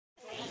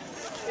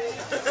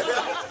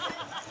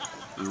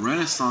The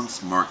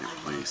Renaissance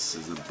marketplace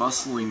is a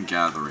bustling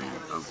gathering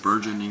of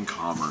burgeoning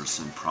commerce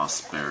and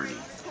prosperity.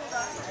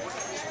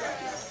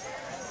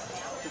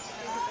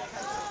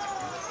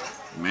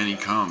 Many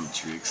come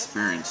to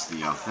experience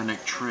the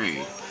authentic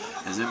trade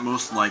as it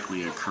most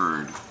likely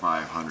occurred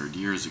 500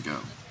 years ago.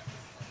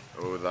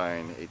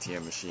 O-line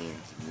ATM machine,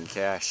 give me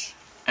cash.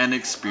 And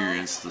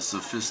experience the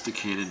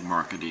sophisticated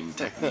marketing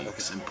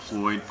techniques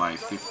employed by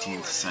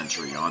 15th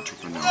century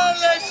entrepreneurs.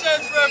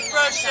 Delicious,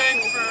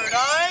 refreshing fruit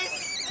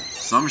ice!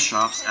 Some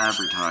shops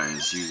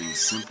advertise using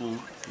simple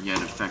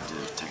yet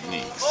effective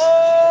techniques,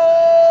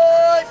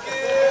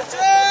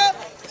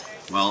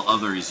 while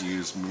others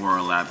use more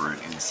elaborate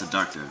and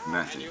seductive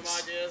methods. You,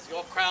 my dears,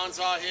 your crowns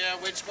are here.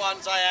 Which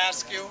ones, I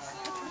ask you?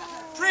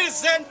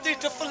 Present thee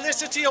to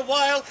felicity a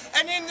while,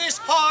 and in this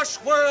harsh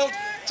world,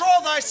 draw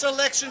thy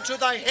selection to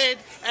thy head,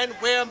 and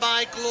wear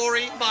my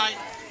glory, my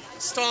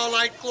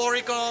starlight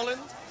glory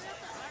garland.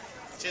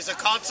 'Tis a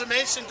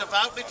consummation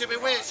devoutly to be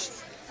wished.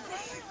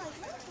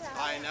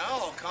 I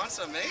know,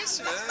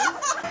 consummation.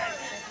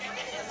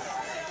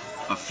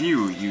 A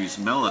few use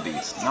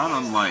melodies not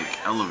unlike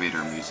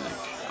elevator music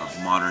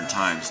of modern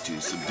times to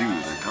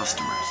subdue their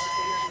customers.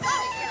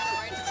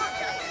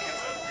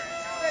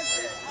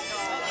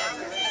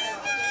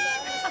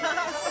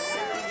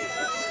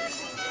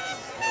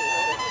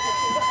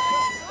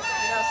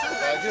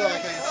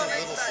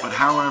 But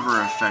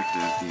however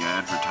effective the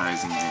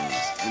advertising is,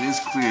 it is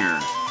clear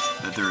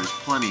that there is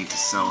plenty to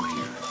sell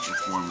here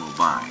if one will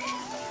buy.